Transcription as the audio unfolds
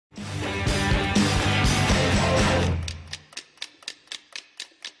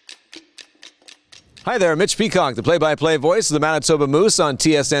Hi there, Mitch Peacock, the play-by-play voice of the Manitoba Moose on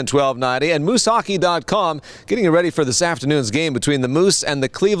TSN 1290 and MooseHockey.com, getting you ready for this afternoon's game between the Moose and the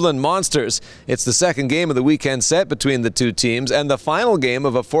Cleveland Monsters. It's the second game of the weekend set between the two teams and the final game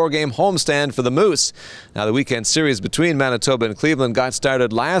of a four-game homestand for the Moose. Now, the weekend series between Manitoba and Cleveland got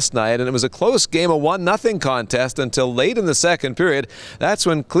started last night, and it was a close game, a 1-0 contest until late in the second period. That's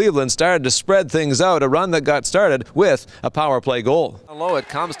when Cleveland started to spread things out, a run that got started with a power play goal. Low, it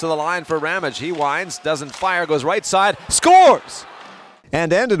comes to the line for Ramage. He winds, doesn't fire, goes right side, scores!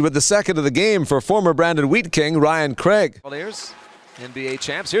 And ended with the second of the game for former Brandon Wheat King, Ryan Craig. Well, here's NBA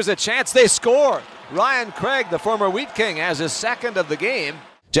champs. Here's a chance. They score. Ryan Craig, the former Wheat King, has his second of the game.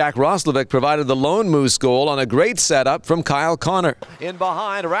 Jack Roslovic provided the lone Moose goal on a great setup from Kyle Connor. In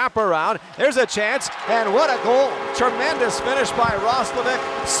behind, wraparound. There's a chance, and what a goal. Tremendous finish by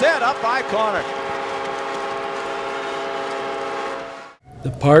Roslovic, set up by Connor. The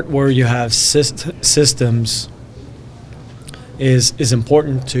part where you have systems is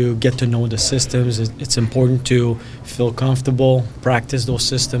important to get to know the systems. It's important to feel comfortable, practice those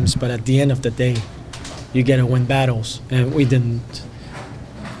systems, but at the end of the day, you got to win battles, and we didn't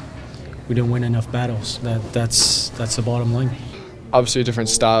win enough battles. That's the bottom line. Obviously a different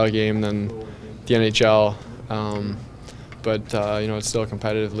style of game than the NHL, but you know, it's still a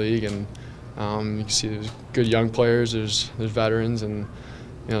competitive league, and you can see there's good young players, there's veterans, and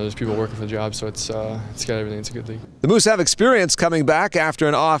you know, there's people working for the job, so it's got everything. It's a good league. The Moose have experience coming back after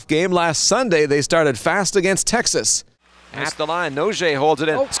an off game. Last Sunday, they started fast against Texas. At the line, Noje holds it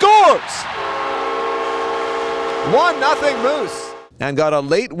in. Scores! 1-0 Moose. And got a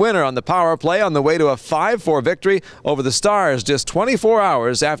late winner on the power play on the way to a 5-4 victory over the Stars just 24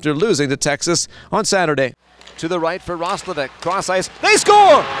 hours after losing to Texas on Saturday. To the right for Roslovic. Cross ice. They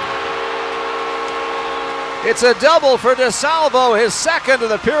score! It's a double for DeSalvo, his second of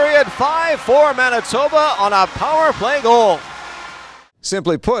the period. 5-4 Manitoba on a power play goal.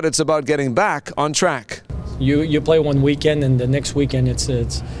 Simply put, it's about getting back on track. You play one weekend, and the next weekend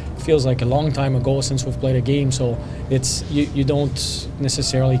it feels like a long time ago since we've played a game. So you don't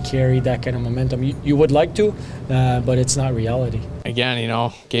necessarily carry that kind of momentum. You would like to, but it's not reality. Again, you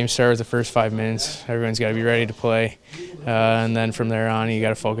know, game starts the first 5 minutes. Everyone's got to be ready to play, and then from there on, you got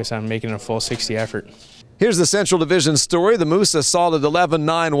to focus on making a full 60 effort. Here's the Central Division story. The Moose a solid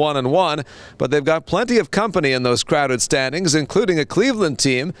 11-9-1-1, but they've got plenty of company in those crowded standings, including a Cleveland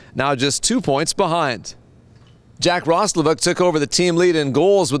team now just 2 points behind. Jack Roslovic took over the team lead in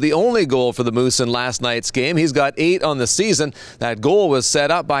goals with the only goal for the Moose in last night's game. He's got 8 on the season. That goal was set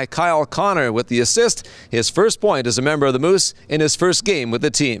up by Kyle Connor with the assist. His first point as a member of the Moose in his first game with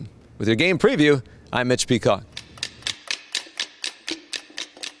the team. With your game preview, I'm Mitch Peacock.